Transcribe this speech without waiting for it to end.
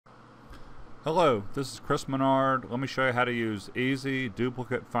Hello, this is Chris Menard. Let me show you how to use Easy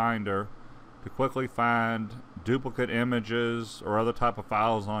Duplicate Finder to quickly find duplicate images or other type of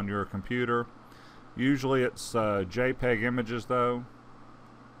files on your computer. Usually it's JPEG images though.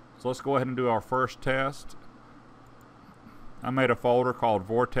 So let's go ahead and do our first test. I made a folder called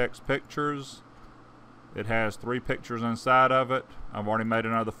Vortex Pictures. It has 3 pictures inside of it. I've already made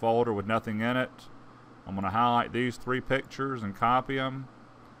another folder with nothing in it. I'm going to highlight these 3 pictures and copy them.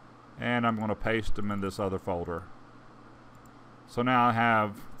 And I'm going to paste them in this other folder. So now I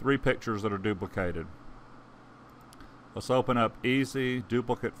have 3 pictures that are duplicated. Let's open up Easy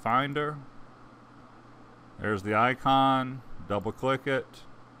Duplicate Finder. There's the icon. Double click it.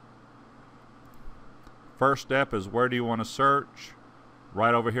 First step is, where do you want to search?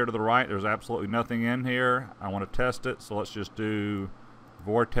 Right over here to the right, there's absolutely nothing in here. I want to test it, so let's just do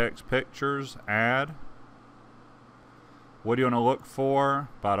Vortex Pictures, Add. What do you want to look for?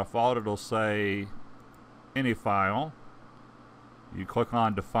 By default, it'll say any file. You click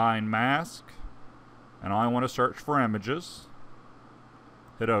on Define Mask, and I want to search for images.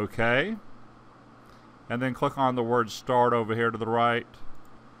 Hit OK, and then click on the word Start over here to the right,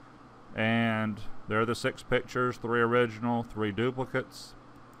 and there are the 6 pictures, 3 original, 3 duplicates.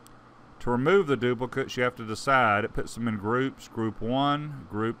 To remove the duplicates, you have to decide. It puts them in groups: Group 1,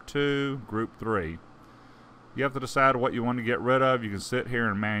 Group 2, Group 3. You have to decide what you want to get rid of. You can sit here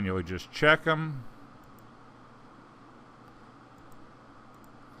and manually just check them.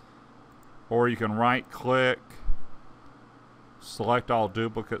 Or you can right click, select all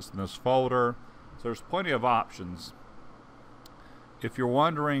duplicates in this folder. So there's plenty of options. If you're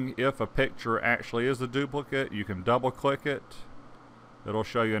wondering if a picture actually is a duplicate, you can double click it. It'll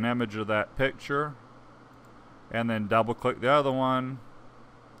show you an image of that picture. And then double click the other one.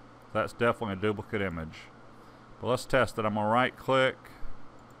 That's definitely a duplicate image. But let's test it. I'm going to right click.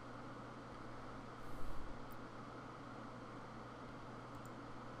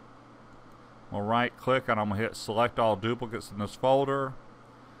 I'll right click and I'm going to hit select all duplicates in this folder.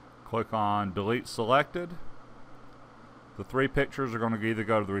 Click on delete selected. The 3 pictures are going to either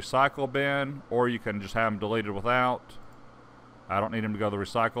go to the recycle bin, or you can just have them deleted without. I don't need them to go to the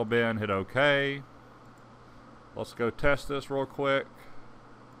recycle bin. Hit OK. Let's go test this real quick.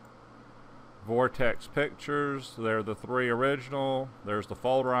 Vortex Pictures, they're the 3 original. There's the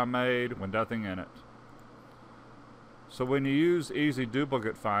folder I made with nothing in it. So when you use Easy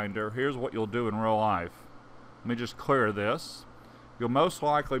Duplicate Finder, here's what you'll do in real life. Let me just clear this. You'll most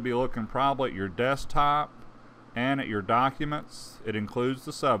likely be looking probably at your desktop and at your documents. It includes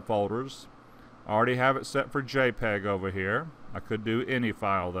the subfolders. I already have it set for JPEG over here. I could do any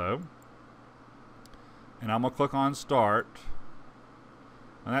file though. And I'm going to click on Start.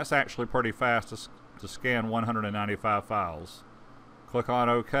 And that's actually pretty fast to scan 195 files. Click on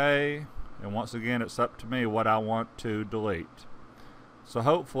OK, and once again it's up to me what I want to delete. So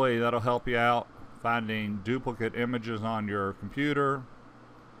hopefully that'll help you out finding duplicate images on your computer.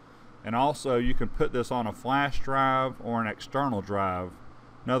 And also you can put this on a flash drive or an external drive.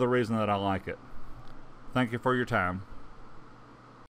 Another reason that I like it. Thank you for your time.